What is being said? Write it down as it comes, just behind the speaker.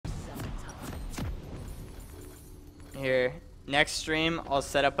Here, next stream, I'll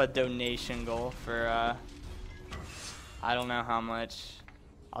set up a donation goal for, I don't know how much.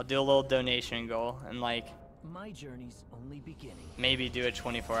 I'll do a little donation goal and, like, my journey's only beginning. Maybe do a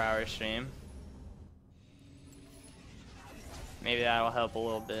 24-hour stream. Maybe that'll help a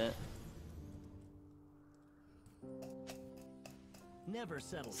little bit. Never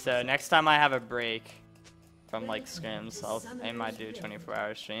settle. So next time I have a break from like scrims, I might do a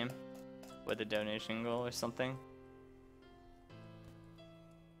 24-hour stream with a donation goal or something.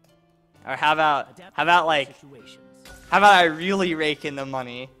 Or how about I really rake in the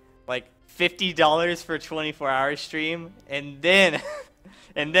money, like $50 for a 24-hour stream, and then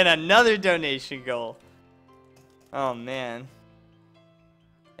and then another donation goal. Oh man,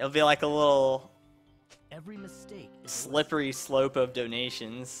 it'll be like a little slippery slope of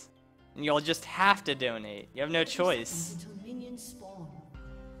donations, and you'll just have to donate. You have no choice.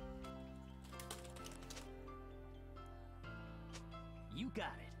 You got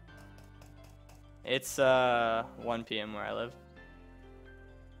it. It's 1 p.m. where I live.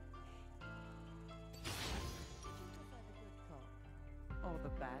 Or the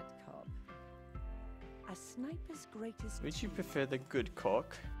bad cop. A sniper's greatest. Would you prefer the good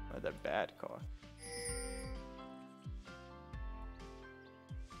cock or the bad cock?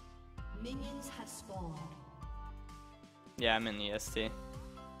 Minions have spawned. Yeah, I'm in the EST.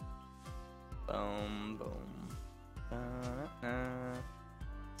 Boom, boom.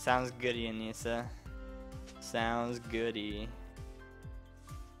 Sounds goody, Anissa. Sounds goody.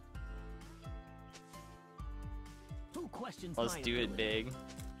 Let's do it big.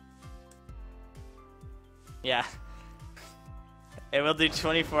 Yeah. It will do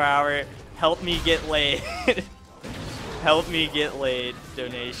 24-hour help me get laid. Help me get laid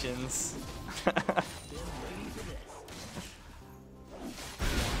donations.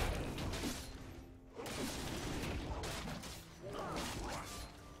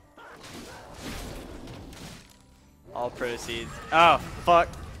 All proceeds. Oh, fuck.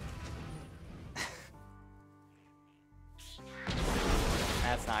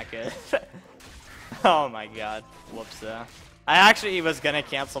 That's not good. Oh my god. Whoops. I actually was gonna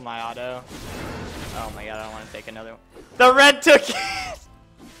cancel my auto. Oh my god, I don't want to take another one. The red took it!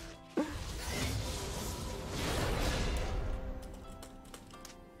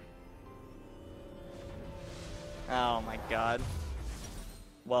 Oh my god.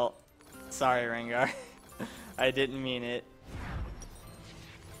 Well, sorry, Rengar. I didn't mean it.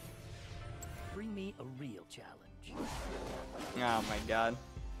 Bring me a real challenge. Oh my god.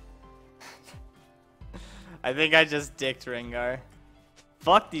 I think I just dicked Rengar.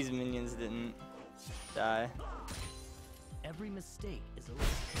 Fuck, these minions didn't die. Every mistake is a lesson.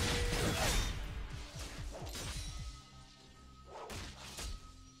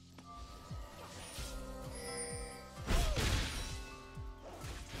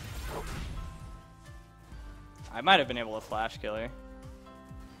 I might have been able to flash kill her.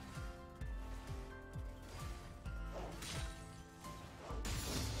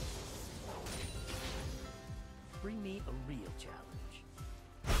 Bring me a real challenge.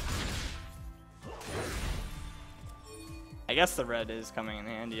 I guess the red is coming in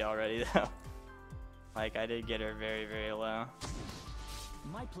handy already though. Like, I did get her very, very low.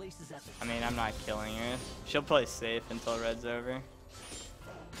 My place is at the I mean, I'm not killing her. She'll play safe until red's over.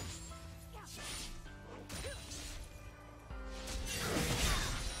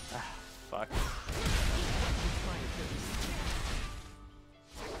 Ah, fuck.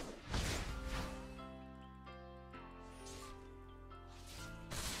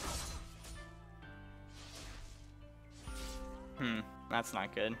 That's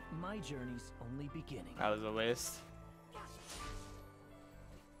not good. My journey's only beginning. That was a waste.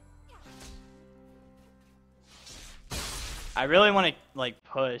 I really want to like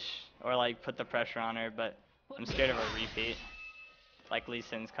push or like put the pressure on her, but I'm scared of a repeat. Like Lee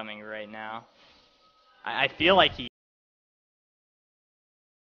Sin's coming right now. I feel like he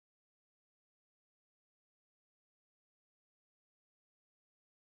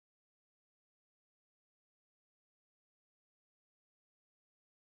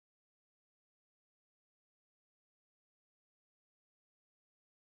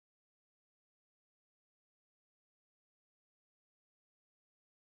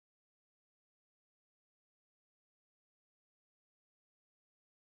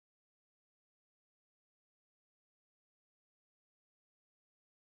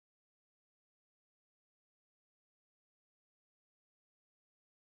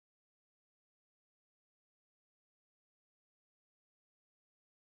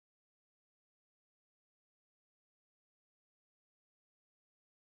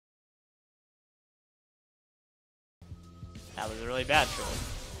That was a really bad short.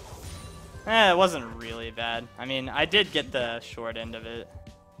 It wasn't really bad. I mean, I did get the short end of it.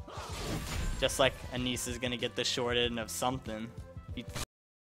 Just like Anise is gonna get the short end of something.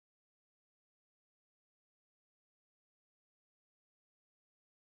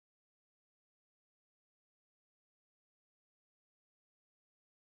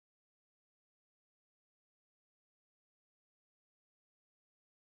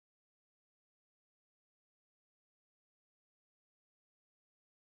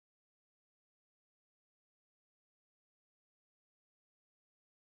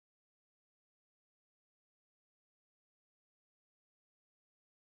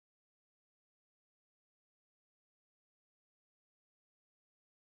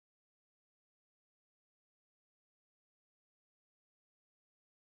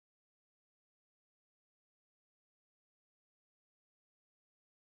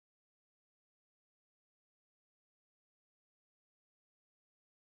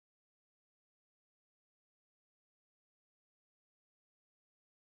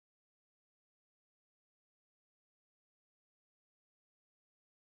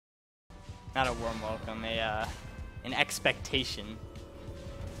 Not a warm welcome, an expectation.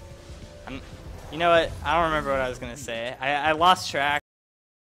 You know what? I don't remember what I was gonna say. I lost track.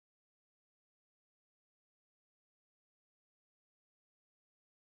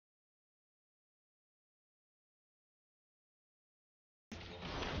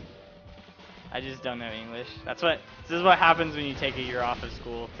 I just don't know English. This is what happens when you take a year off of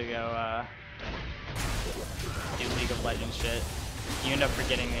school to go do League of Legends shit. You end up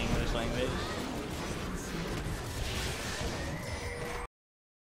forgetting the English language.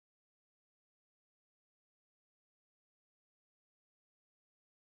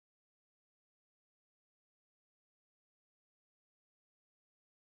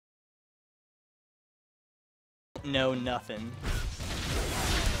 Know nothing.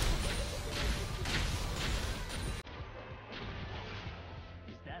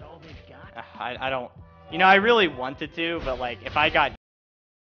 Is that all they've got? I don't. You know, I really wanted to, but like, if I got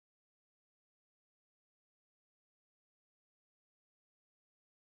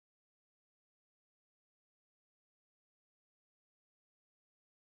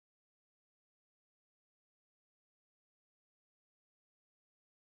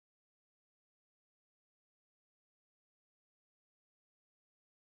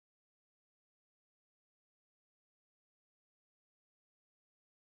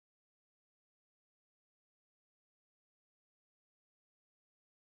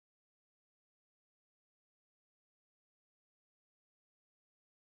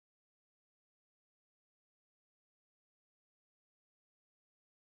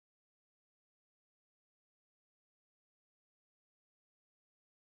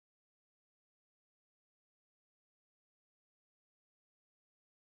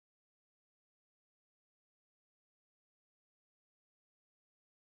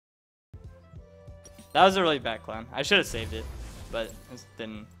That was a really bad clone. I should have saved it, but it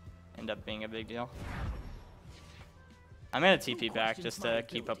didn't end up being a big deal. I'm gonna TP back just to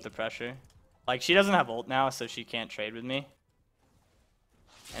keep up the pressure. Like, she doesn't have ult now, so she can't trade with me.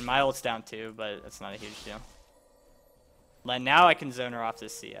 And my ult's down too, but it's not a huge deal. Like, now I can zone her off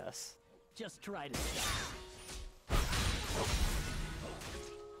this CS. Just try to stop.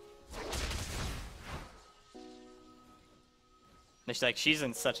 She's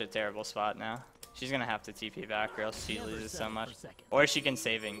in such a terrible spot now. She's gonna have to TP back or else she loses so much. Or she can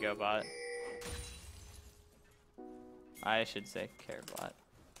save it and go bot. I should say care bot.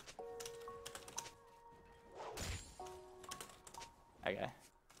 Okay.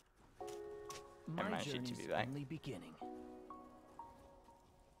 Never mind, she TP back. Only beginning.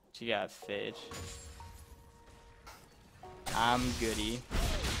 She got Phage. I'm goody.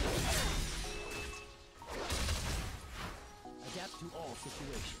 Adapt to all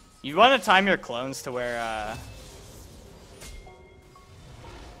situations. You want to time your clones to where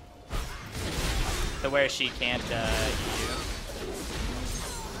she can't eat you.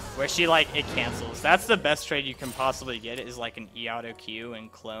 Where she, like, it cancels. That's the best trade you can possibly get, is like an E auto Q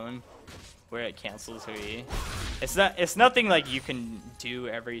and clone where it cancels her E. It's nothing like you can do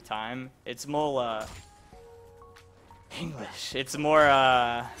every time. It's more English. It's more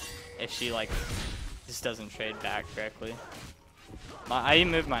if she like just doesn't trade back correctly. I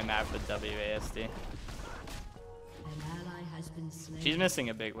moved my map with WASD. She's missing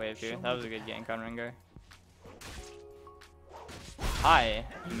a big wave here. That was a good gank on Ringo. Hi,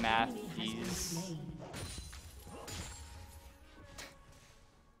 Matthews.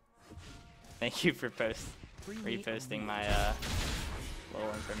 Thank you for reposting my little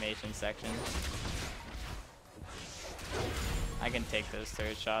information section. I can take those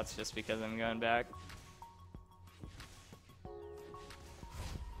turret shots just because I'm going back.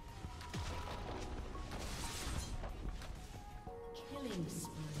 Killing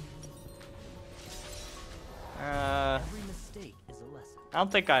spree. Every mistake is a lesson. I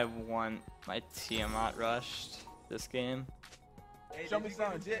don't think I want my Tiamat rushed this game. Show me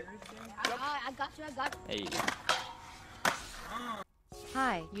something, Jit. I got you. Hey.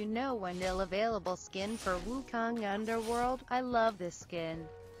 Hi, you know an ill-available skin for Wukong Underworld? I love this skin.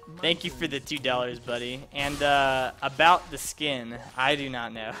 Thank you for the $2, buddy. And about the skin, I do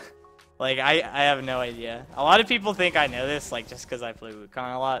not know. Like, I have no idea. A lot of people think I know this, like, just because I play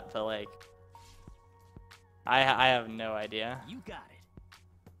Wukong a lot, but, like, I have no idea. You got it.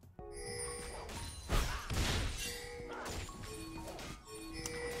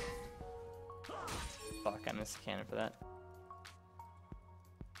 Fuck, I missed the cannon for that.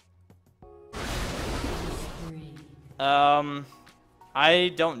 I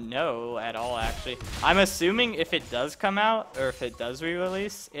don't know at all, actually. I'm assuming if it does come out, or if it does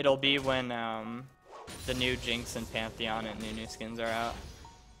re-release, it'll be when the new Jinx and Pantheon and new skins are out.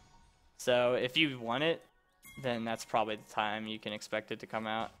 So if you want it, then that's probably the time you can expect it to come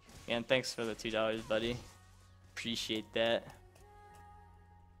out. And thanks for the $2, buddy. Appreciate that.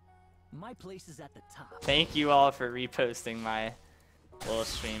 My place is at the top. Thank you all for reposting my little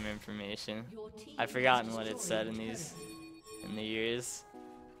stream information. I've forgotten what it said in the years.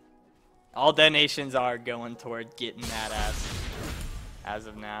 All donations are going toward getting that as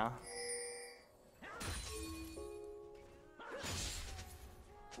of now.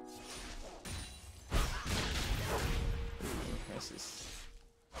 This is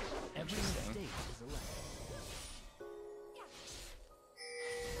Every interesting. mistake is a lesson.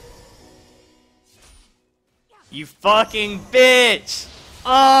 You fucking bitch!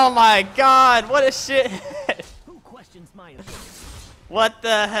 Oh my god, what a shithead! Who questions my ability? What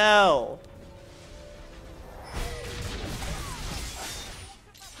the hell?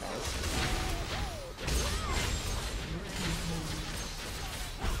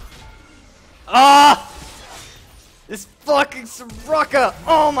 Ah! This fucking Soraka!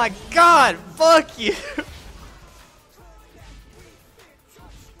 Oh my god! Fuck you!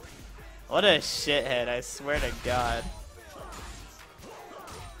 What a shithead, I swear to god.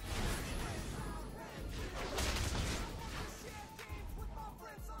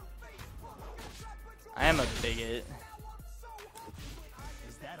 I am a bigot.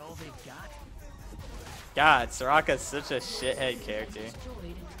 Is that all they've got? God, Soraka's such a shithead character.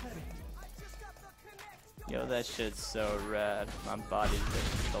 Yo, that shit's so rad. My body's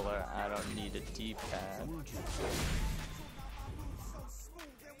a controller. I don't need a D-pad.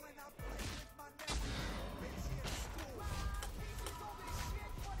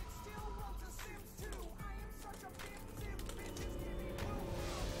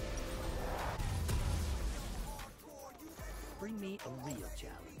 Bring me a real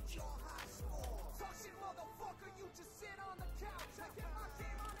challenge.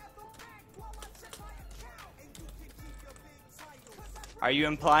 Are you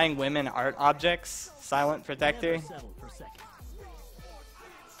implying women art objects, Silent Protector? Never settle for second.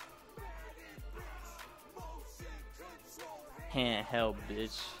 Hell,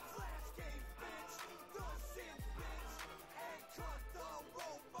 bitch.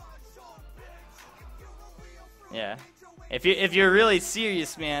 Yeah. If you're really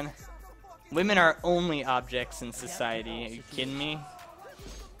serious, man, women are only objects in society. Are you kidding me?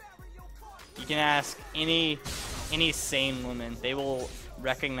 You can ask any sane woman. They will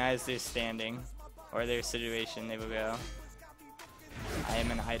recognize their standing or their situation. They will go, I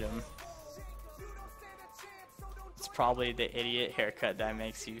am an item. It's probably the idiot haircut that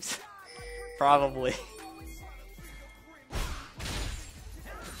makes you probably.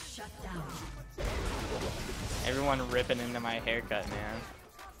 Shut down. Everyone ripping into my haircut, man.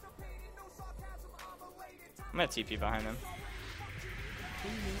 I'm gonna TP behind them.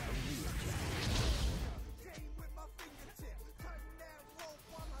 Bring me a real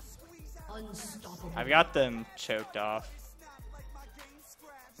challenge. Unstoppable. I've got them choked off.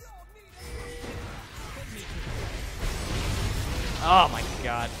 Oh my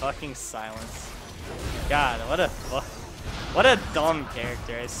god, fucking silence. God, what a dumb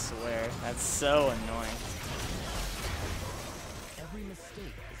character, I swear. That's so annoying. Every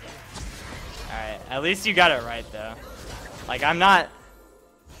mistake is a lesson. Alright, at least you got it right though. Like I'm not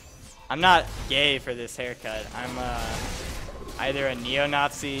gay for this haircut. I'm either a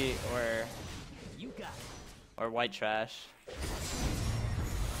neo-Nazi You got it. or white trash.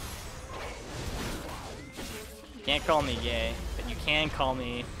 Can't call me gay, but you can call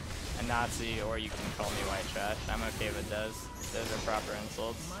me a Nazi, or you can call me white trash. I'm okay with those. Those are proper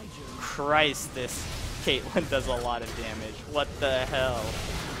insults. Christ, this Caitlyn does a lot of damage. What the hell?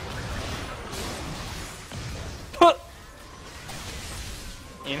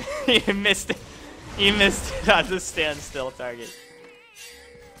 You missed it. You missed it on the standstill target.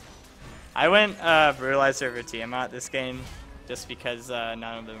 I went Brutalizer over Tiamat this game just because none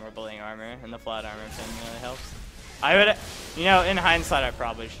of them were bullying armor, and the flat armor thing really helps. I would, you know, in hindsight, I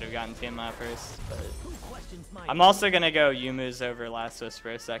probably should have gotten Tiamat first, but I'm also gonna go Yumu's over Last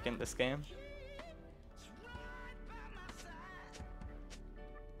Whisper second this game.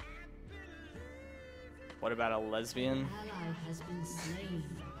 What about a lesbian? Ally has been slain.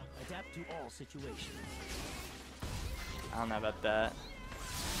 Adapt to all situations. I don't know about that.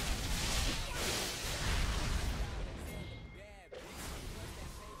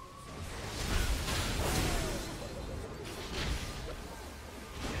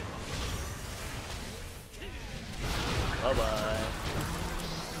 Bye-bye.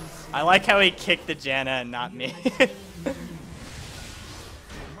 I like how he kicked the Janna and not me.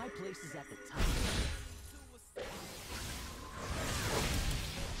 My place is at the top.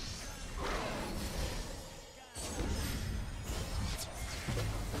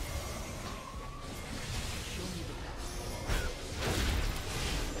 Show me the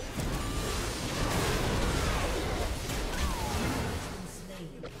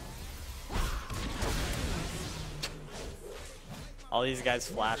All these guys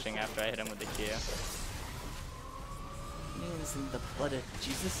flashing after I hit him with the Q. Means in the blood of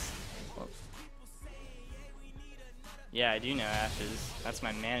Jesus. Whoa. Yeah, I do know Ashes. That's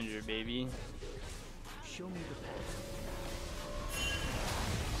my manager, baby. Show me the path.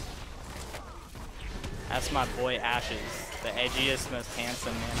 That's my boy Ashes, the edgiest, most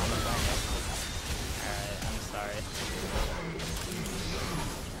handsome man on the planet. Alright, I'm sorry.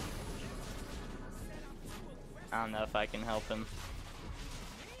 I don't know if I can help him.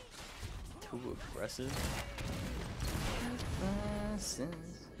 Too aggressive.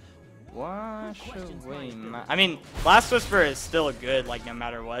 Wash away my... I mean, Last Whisper is still good, like, no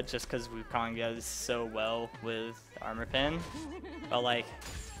matter what, just because Wukong does so well with Armor Pin. But, like,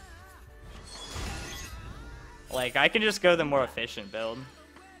 I can just go the more efficient build.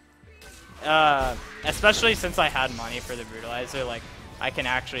 Especially since I had money for the Brutalizer, like, I can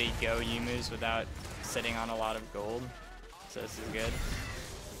actually go Yumu's without sitting on a lot of gold. So this is good.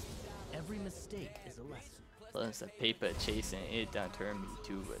 Every mistake is a lesson. Plus the paper chasing, it done turn me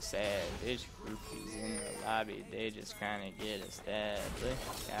to a savage. Groupies in the lobby, they just trying to get a stab.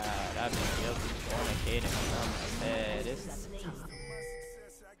 God, I've been guilty fornicating on my status.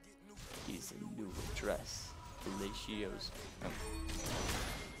 He's a new dress. Fellatio's.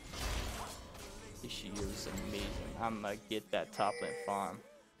 Fellatio's amazing. I'ma get that top lane farm.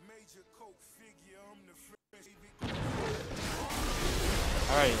 I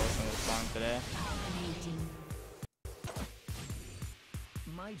already listened to this song today.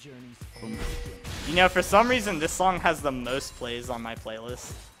 My journey's You know, for some reason, this song has the most plays on my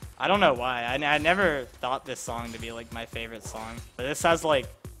playlist. I don't know why. I never thought this song to be like my favorite song, but this has like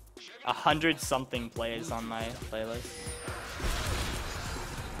 100-something plays on my playlist.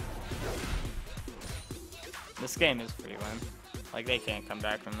 This game is free win. Like, they can't come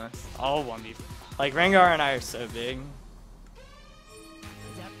back from this. All 1v. Like, Rengar and I are so big.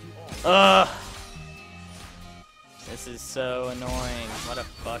 Ugh. This is so annoying. What a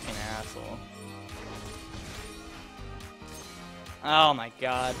fucking asshole. Oh my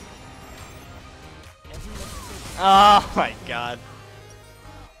god. Oh my god.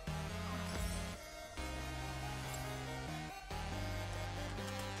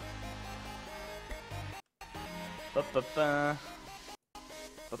 Ba-ba-ba.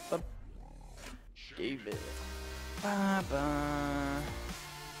 Ba-ba. David. Ba-ba.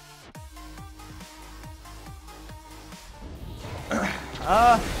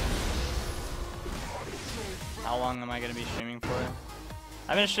 How long am I gonna be streaming for?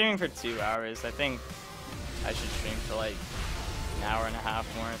 I've been streaming for 2 hours. I think I should stream for like an hour and a half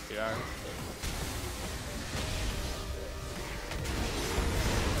more, 2 hours.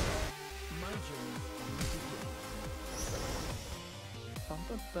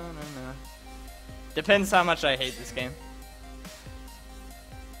 Depends how much I hate this game.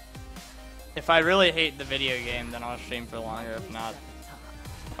 If I really hate the video game, then I'll stream for longer. If not,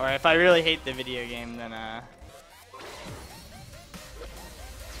 or if I really hate the video game, then I'll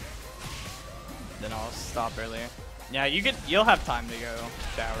stop earlier. Yeah, you'll have time to go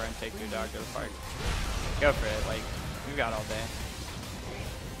shower and take your dog to the park. Go for it. Like, we've got all day.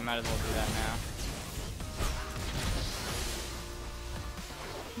 You might as well do that now.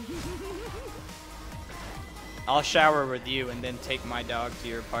 I'll shower with you and then take my dog to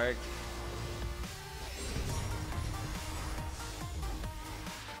your park.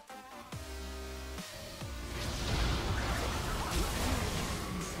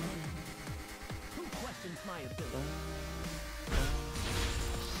 Who questions my ability?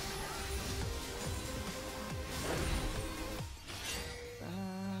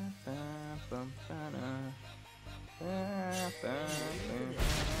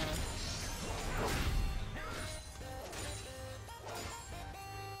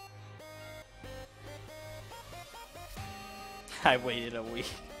 I waited a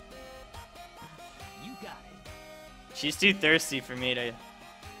week. You got it. She's too thirsty for me to...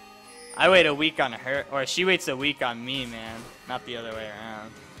 I wait a week on her, or she waits a week on me, man. Not the other way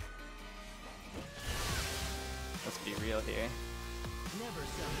around. Let's be real here. Never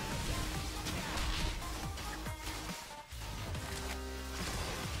sell.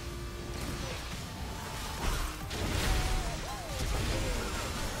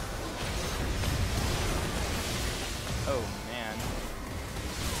 Oh, man.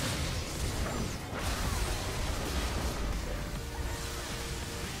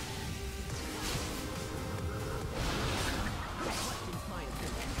 Questions my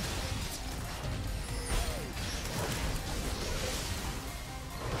ability.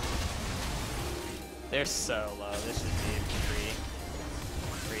 They're so low. This should be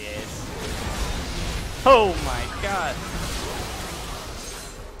free ace. Oh my god.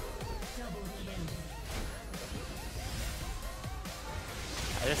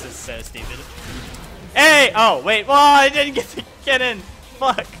 This is so stupid. Hey! Oh, wait. Well, I didn't get to get in.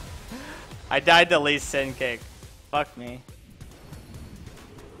 Fuck. I died to Lee's sin kick. Fuck me.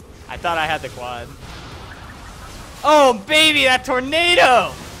 I thought I had the quad. Oh, baby, that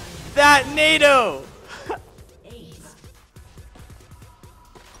tornado! That NATO!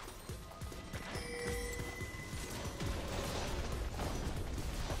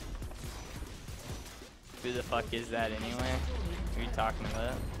 Who the fuck is that anyway? Who are you talking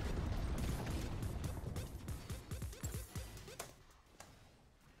about?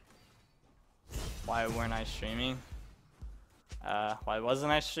 Why weren't I streaming? Why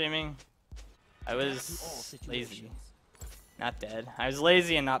wasn't I streaming? I was lazy. Not dead. I was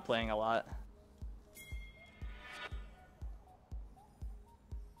lazy and not playing a lot.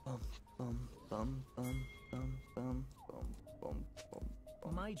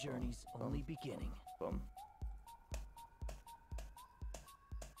 My journey's only beginning.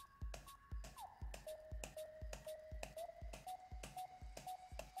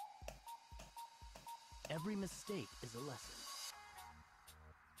 Every mistake is a lesson.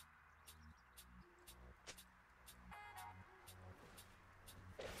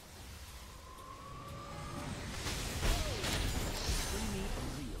 Bring me a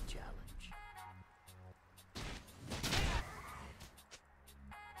real challenge.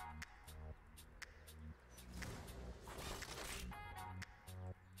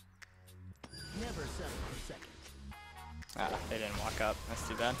 Never settle for second. Ah, they didn't walk up. That's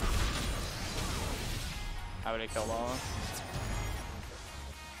too bad. How would it kill all?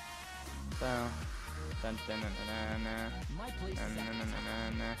 Boom. Dun, dun, dun, dun, dun, My place dun, is dun, at dun,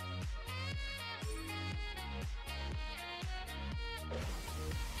 dun, dun.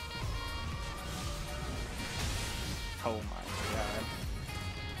 Oh my god.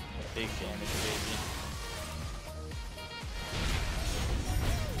 Big damage, baby.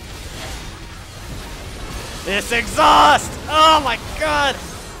 This exhaust! Oh my god!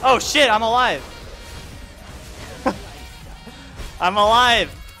 Oh shit, I'm alive! I'm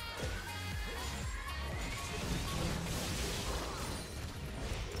alive!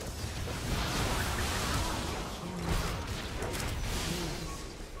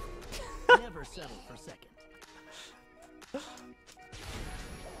 never settle for second.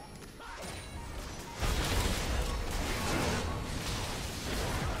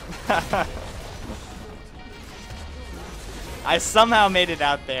 I somehow made it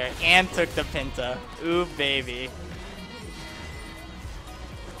out there and took the Pinta. Ooh, baby.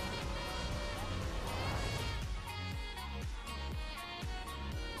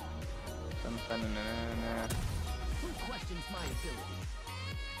 Who questions my ability?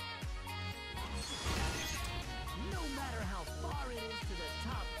 No matter how far it is to the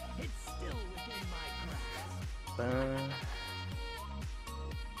top, it's still within my grasp.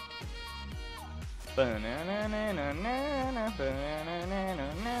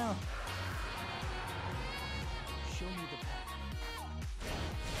 Show me the path.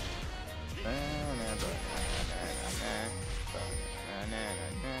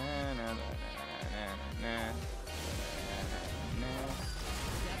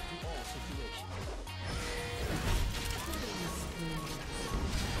 Step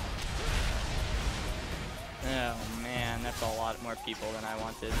lot more people than I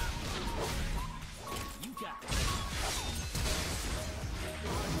wanted. You got it.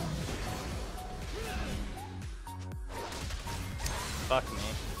 Fuck me.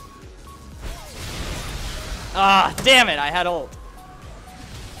 Ah, damn it, I had ult.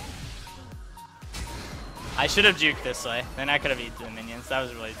 I should have juked this way. Then I could have eaten the minions. That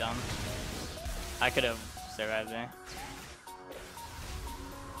was really dumb. I could have survived there.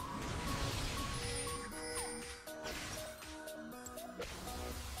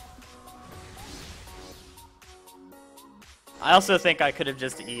 I also think I could have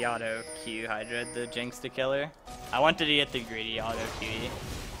just E-auto Q Hydra the Jinx to kill her. I wanted to get the greedy auto QE.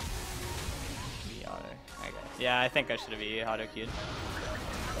 E-auto. Okay. Yeah, I think I should have E-auto Q'd.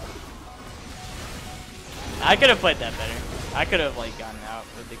 I could have played that better. I could have like gotten out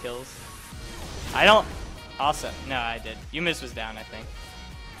with the kills. I don't. Also, no, I did. Yumis was down, I think.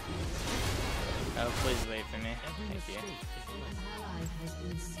 Oh, please wait for me. Thank you.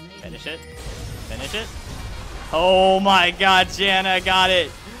 Finish it. Finish it. Oh my God, Janna got it.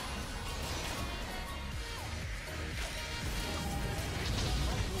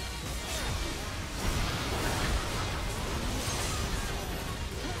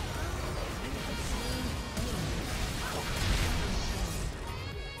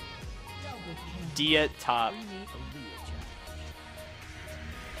 D at top.